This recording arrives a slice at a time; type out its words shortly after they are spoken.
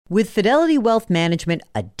With Fidelity Wealth Management,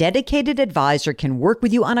 a dedicated advisor can work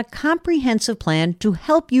with you on a comprehensive plan to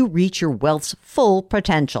help you reach your wealth's full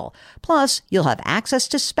potential. Plus, you'll have access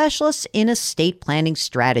to specialists in estate planning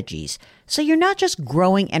strategies. So you're not just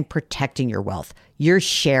growing and protecting your wealth, you're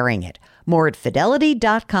sharing it. More at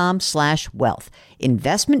fidelity.com/wealth.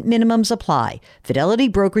 Investment minimums apply. Fidelity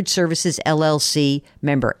Brokerage Services, LLC,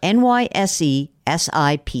 member NYSE,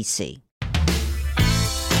 SIPC.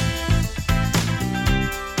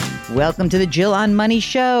 Welcome to the Jill on Money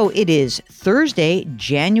Show. It is Thursday,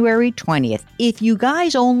 January 20th. If you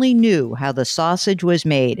guys only knew how the sausage was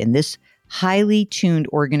made in this highly tuned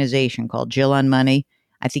organization called Jill on Money,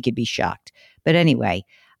 I think you'd be shocked. But anyway,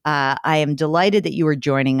 I am delighted that you are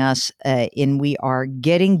joining us, and we are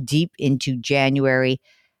getting deep into January.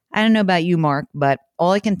 I don't know about you, Mark, but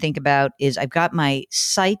all I can think about is I've got my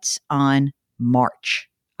sights on March.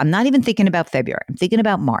 I'm not even thinking about February. I'm thinking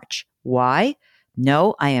about March. Why?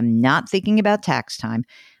 No, I am not thinking about tax time.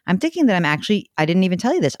 I'm thinking that I didn't even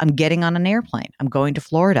tell you this. I'm getting on an airplane. I'm going to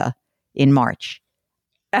Florida in March.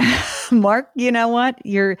 Mark, you know what?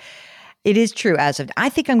 It is true. I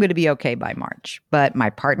think I'm going to be okay by March, but my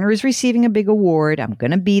partner is receiving a big award. I'm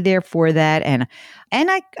going to be there for that. And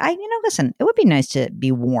listen, it would be nice to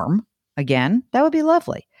be warm again. That would be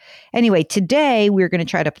lovely. Anyway, today we're going to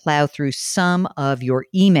try to plow through some of your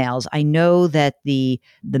emails. I know that the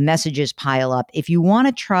messages pile up. If you want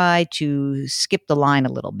to try to skip the line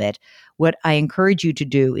a little bit, what I encourage you to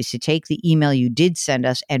do is to take the email you did send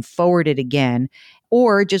us and forward it again,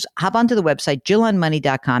 or just hop onto the website,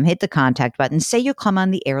 jillonmoney.com, hit the contact button, say you'll come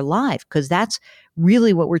on the air live, because that's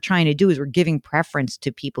really what we're trying to do is we're giving preference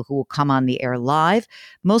to people who will come on the air live,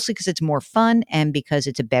 mostly because it's more fun and because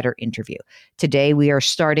it's a better interview. Today, we are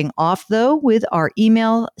starting off, though, with our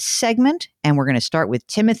email segment, and we're going to start with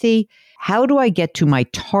Timothy. How do I get to my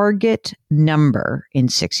target number in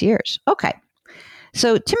 6 years? Okay.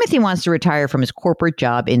 So Timothy wants to retire from his corporate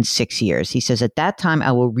job in 6 years. He says, at that time,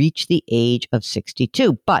 I will reach the age of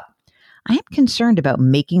 62, but I am concerned about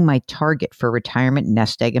making my target for retirement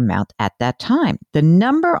nest egg amount at that time. The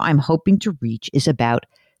number I'm hoping to reach is about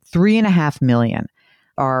 $3.5 million.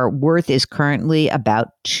 Our worth is currently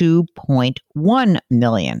about $2.1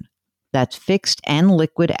 million. That's fixed and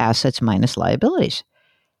liquid assets minus liabilities.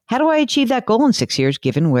 How do I achieve that goal in 6 years,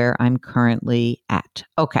 given where I'm currently at?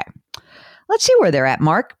 Okay. Let's see where they're at,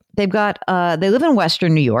 Mark. They live in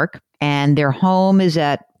Western New York, and their home is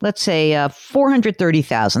at, let's say,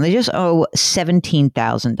 $430,000. They just owe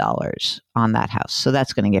 $17,000 on that house. So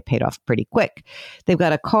that's going to get paid off pretty quick. They've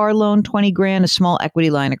got a car loan, $20,000, a small equity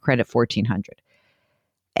line of credit, $1,400.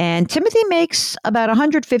 And Timothy makes about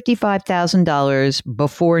 $155,000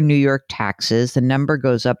 before New York taxes. The number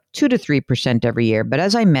goes up 2 to 3% every year. But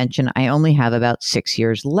as I mentioned, I only have about 6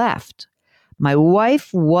 years left. My wife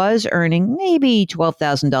was earning maybe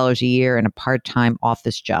 $12,000 a year in a part-time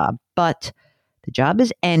office job, but the job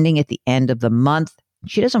is ending at the end of the month.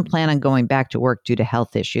 She doesn't plan on going back to work due to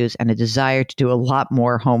health issues and a desire to do a lot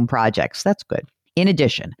more home projects. That's good. In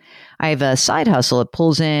addition, I have a side hustle that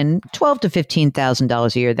pulls in $12,000 to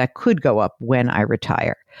 $15,000 a year that could go up when I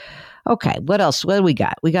retire. Okay, what else? What do we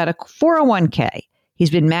got? We got a 401k.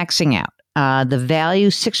 He's been maxing out. The value,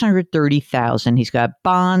 $630,000. He's got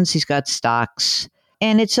bonds, he's got stocks,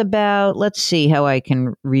 and it's about, let's see how I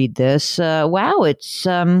can read this. It's,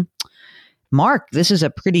 Mark, this is a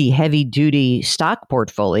pretty heavy duty stock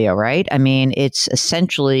portfolio, right? I mean, it's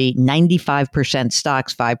essentially 95%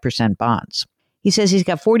 stocks, 5% bonds. He says he's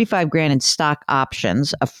got $45,000 in stock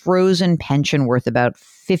options, a frozen pension worth about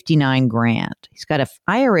 $59,000. He's got an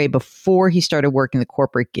IRA before he started working the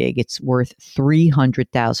corporate gig. It's worth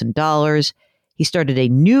 $300,000. He started a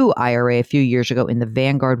new IRA a few years ago in the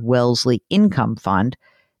Vanguard Wellesley Income Fund.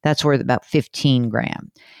 That's worth about $15,000.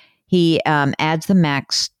 He adds the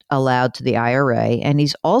max allowed to the IRA, and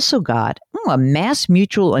he's also got a Mass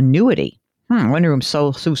Mutual annuity. I wonder who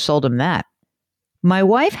sold him that. My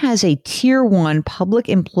wife has a Tier 1 public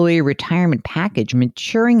employee retirement package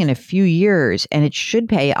maturing in a few years, and it should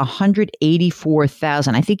pay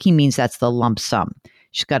 $184,000. I think he means that's the lump sum.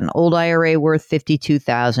 She's got an old IRA worth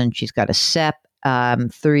 $52,000. She's got a SEP,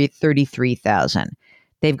 $33,000.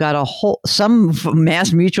 They've got some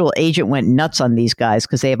Mass Mutual agent went nuts on these guys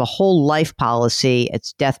because they have a whole life policy.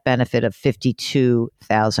 It's death benefit of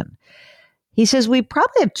 $52,000. He says, we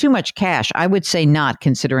probably have too much cash. I would say not,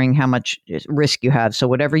 considering how much risk you have. So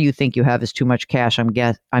whatever you think you have is too much cash. I'm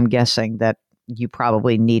guessing that you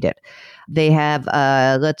probably need it. They have,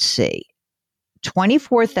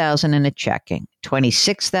 $24,000 in a checking,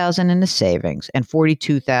 $26,000 in a savings, and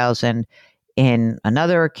 $42,000 in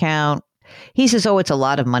another account. He says, it's a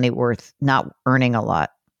lot of money worth not earning a lot.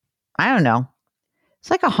 I don't know. It's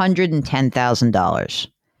like $110,000.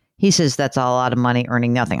 He says that's a lot of money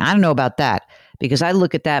earning nothing. I don't know about that because I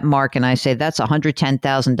look at that, Mark, and I say that's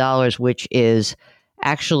 $110,000, which is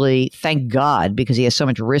actually, thank God, because he has so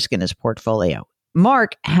much risk in his portfolio.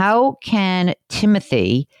 Mark, how can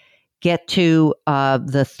Timothy get to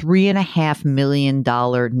the $3.5 million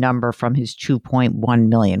number from his $2.1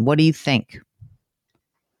 million? What do you think?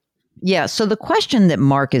 Yeah. So the question that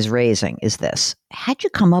Mark is raising is this: how'd you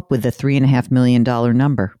come up with the $3.5 million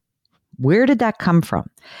number? Where did that come from?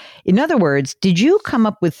 In other words, did you come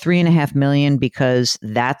up with $3.5 million because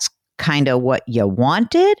that's kind of what you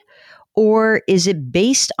wanted? Or is it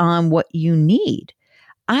based on what you need?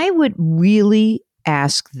 I would really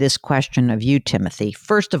ask this question of you, Timothy.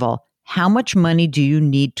 First of all, how much money do you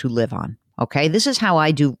need to live on? Okay, this is how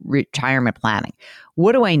I do retirement planning.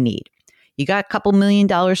 What do I need? You got a couple $1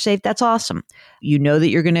 million saved. That's awesome. You know that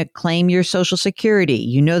you're going to claim your Social Security.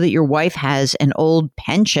 You know that your wife has an old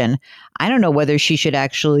pension. I don't know whether she should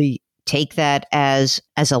actually take that as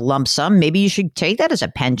a lump sum. Maybe you should take that as a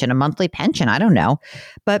pension, a monthly pension. I don't know.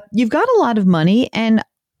 But you've got a lot of money, and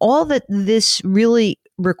all that this really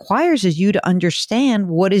requires is you to understand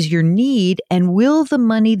what is your need, and will the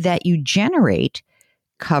money that you generate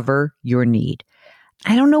cover your need?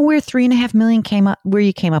 I don't know where $3.5 million came up, where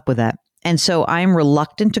you came up with that. And so I'm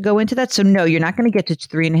reluctant to go into that. So no, you're not going to get to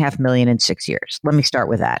 $3.5 million in 6 years. Let me start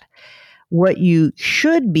with that. What you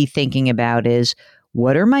should be thinking about is,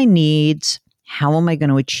 what are my needs? How am I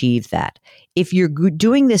going to achieve that? If you're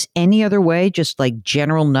doing this any other way, just like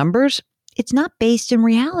general numbers, it's not based in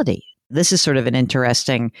reality. This is sort of an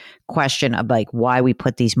interesting question of like why we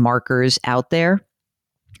put these markers out there.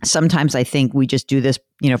 Sometimes I think we just do this,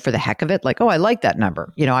 for the heck of it. Like, oh, I like that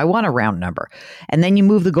number. I want a round number. And then you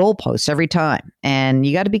move the goalposts every time. And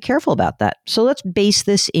you got to be careful about that. So let's base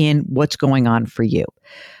this in what's going on for you.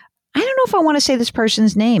 I don't know if I want to say this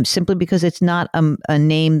person's name simply because it's not a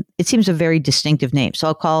name. It seems a very distinctive name. So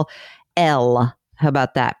I'll call L. How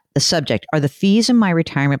about that? The subject: are the fees in my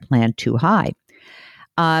retirement plan too high?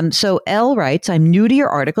 So L writes, I'm new to your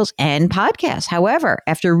articles and podcasts. However,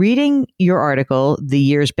 after reading your article, The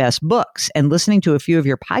Year's Best Books, and listening to a few of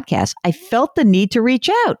your podcasts, I felt the need to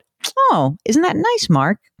reach out. Oh, isn't that nice,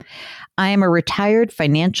 Mark? I am a retired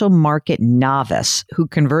financial market novice who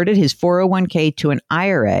converted his 401k to an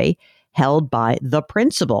IRA held by the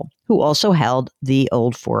principal, who also held the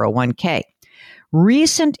old 401k.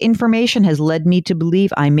 Recent information has led me to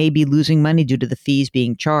believe I may be losing money due to the fees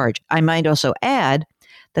being charged. I might also add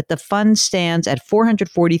that the fund stands at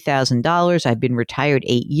 $440,000. I've been retired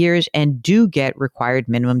 8 years and do get required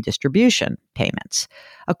minimum distribution payments.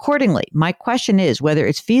 Accordingly, my question is whether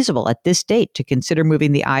it's feasible at this date to consider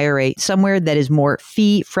moving the IRA somewhere that is more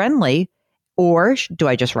fee friendly, or do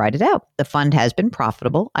I just ride it out? The fund has been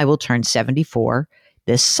profitable. I will turn 74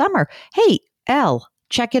 this summer. Hey, L,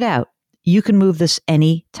 check it out. You can move this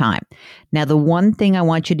any time. Now, the one thing I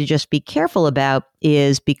want you to just be careful about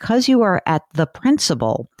is, because you are at the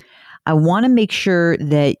principal, I want to make sure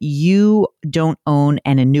that you don't own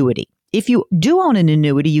an annuity. If you do own an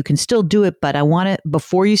annuity, you can still do it, but I want to,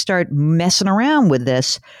 before you start messing around with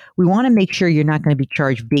this, we want to make sure you're not going to be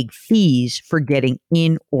charged big fees for getting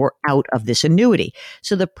in or out of this annuity.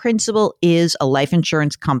 So the principal is a life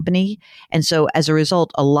insurance company. And so as a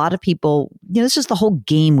result, a lot of people, this is the whole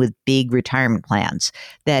game with big retirement plans,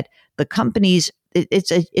 that the companies,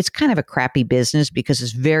 it's kind of a crappy business because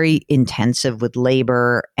it's very intensive with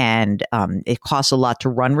labor, and it costs a lot to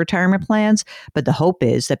run retirement plans. But the hope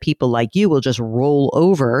is that people like you will just roll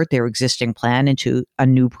over their existing plan into a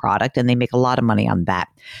new product, and they make a lot of money on that.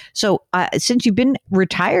 So since you've been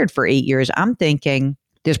retired for 8 years, I'm thinking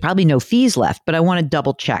there's probably no fees left, but I want to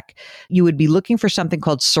double check. You would be looking for something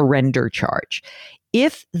called surrender charge.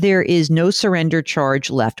 If there is no surrender charge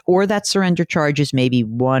left, or that surrender charge is maybe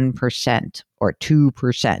 1% or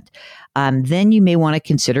 2%, then you may want to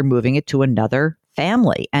consider moving it to another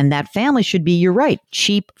family. And that family should be, you're right,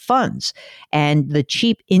 cheap funds. And the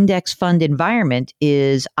cheap index fund environment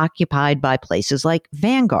is occupied by places like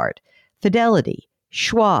Vanguard, Fidelity,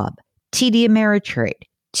 Schwab, TD Ameritrade,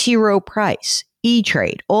 T. Rowe Price,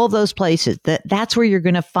 E-Trade, all those places. That's where you're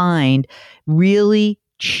going to find really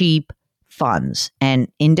cheap funds, and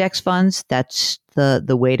index funds. That's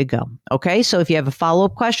the way to go. Okay. So if you have a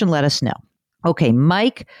follow-up question, let us know. Okay.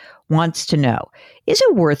 Mike wants to know, is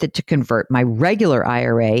it worth it to convert my regular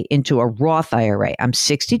IRA into a Roth IRA? I'm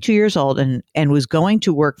 62 years old and was going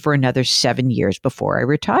to work for another 7 years before I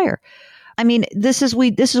retire. I mean, this is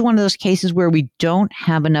one of those cases where we don't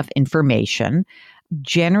have enough information.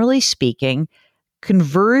 Generally speaking,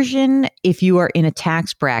 Conversion, if you are in a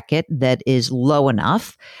tax bracket that is low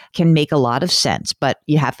enough, can make a lot of sense, but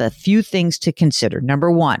you have a few things to consider.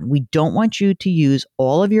 Number one, we don't want you to use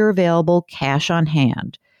all of your available cash on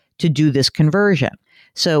hand to do this conversion.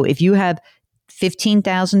 So if you have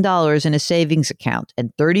 $15,000 in a savings account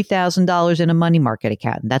and $30,000 in a money market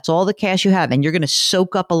account, and that's all the cash you have, and you're going to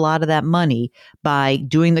soak up a lot of that money by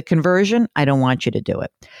doing the conversion, I don't want you to do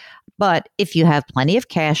it. But if you have plenty of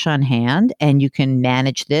cash on hand and you can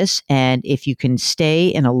manage this, and if you can stay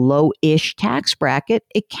in a low-ish tax bracket,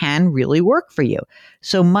 it can really work for you.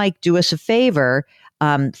 So, Mike, do us a favor,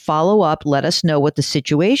 follow up, let us know what the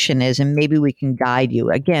situation is, and maybe we can guide you.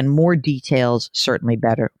 Again, more details, certainly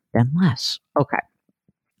better than less. Okay.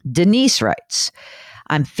 Denise writes,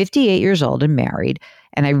 I'm 58 years old and married,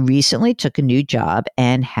 and I recently took a new job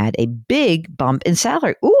and had a big bump in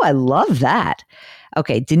salary. Ooh, I love that.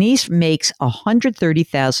 Okay, Denise makes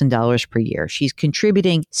 $130,000 per year. She's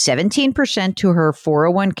contributing 17% to her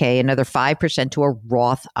 401k, another 5% to a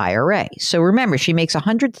Roth IRA. So remember, she makes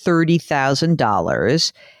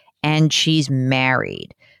 $130,000 and she's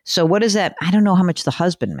married. So what is that? I don't know how much the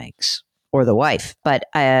husband makes or the wife, but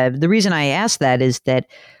the reason I ask that is that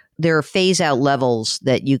there are phase out levels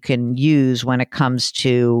that you can use when it comes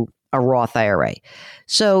to a Roth IRA.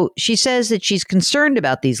 So she says that she's concerned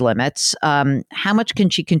about these limits. How much can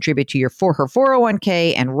she contribute to her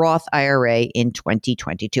 401k and Roth IRA in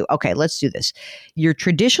 2022? Okay, let's do this. Your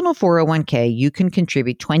traditional 401k, you can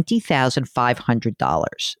contribute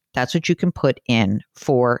 $20,500. That's what you can put in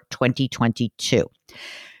for 2022.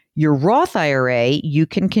 Your Roth IRA, you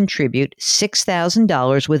can contribute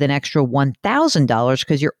 $6,000 with an extra $1,000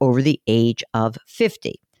 because you're over the age of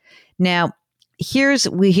 50. Now, here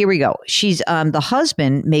we go. She's the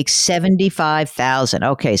husband makes $75,000.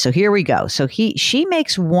 Okay, so here we go. So she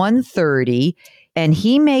makes $130,000 and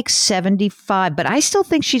he makes $75,000, but I still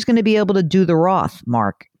think she's going to be able to do the Roth,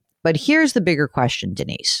 Mark. But here's the bigger question,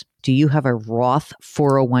 Denise. Do you have a Roth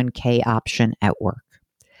 401k option at work?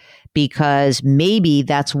 Because maybe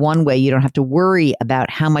that's one way you don't have to worry about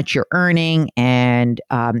how much you're earning and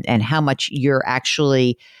how much you're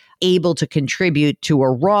actually able to contribute to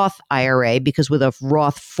a Roth IRA, because with a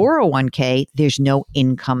Roth 401k, there's no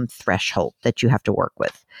income threshold that you have to work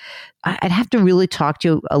with. I'd have to really talk to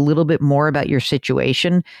you a little bit more about your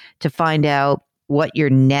situation to find out what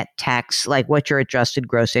your net tax, like what your adjusted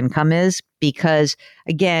gross income is, because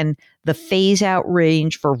again, the phase out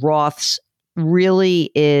range for Roths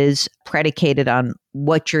really is predicated on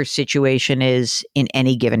what your situation is in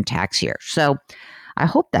any given tax year. So I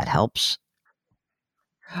hope that helps.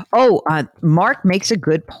 Oh, Mark makes a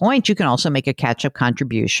good point. You can also make a catch-up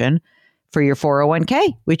contribution for your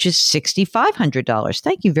 401k, which is $6,500.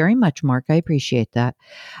 Thank you very much, Mark. I appreciate that.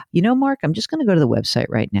 You know, Mark, I'm just going to go to the website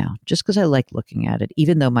right now, just because I like looking at it,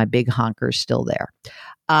 even though my big honker is still there.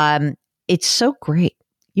 It's so great.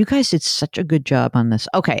 You guys did such a good job on this.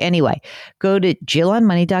 Okay, anyway, go to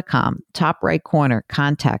JillOnMoney.com, top right corner,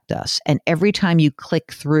 contact us. And every time you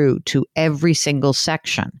click through to every single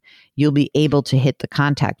section, you'll be able to hit the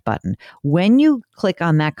contact button. When you click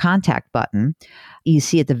on that contact button, you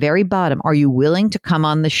see at the very bottom, are you willing to come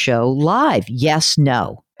on the show live? Yes,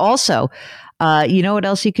 no. Also, you know what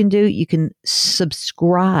else you can do? You can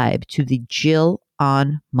subscribe to the Jill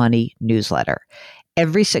on Money newsletter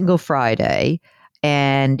every single Friday.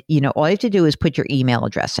 And, you know, all you have to do is put your email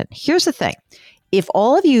address in. Here's the thing. If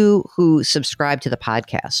all of you who subscribe to the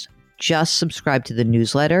podcast just subscribe to the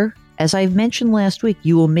newsletter, as I mentioned last week,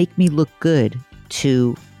 you will make me look good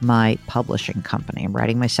to my publishing company. I'm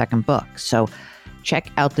writing my second book. So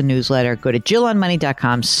check out the newsletter. Go to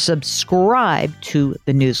JillOnMoney.com, subscribe to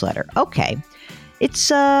the newsletter. Okay.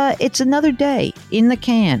 It's another day in the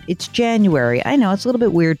can. It's January. I know it's a little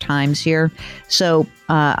bit weird times here. So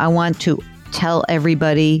I want to tell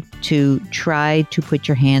everybody to try to put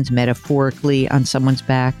your hands metaphorically on someone's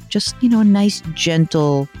back. Just, you know, a nice,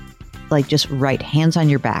 gentle, like just right hands on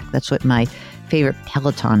your back. That's what my favorite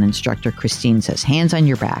Peloton instructor, Christine, says. Hands on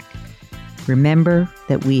your back. Remember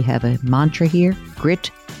that we have a mantra here: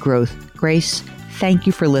 grit, growth, grace. Thank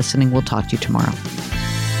you for listening. We'll talk to you tomorrow.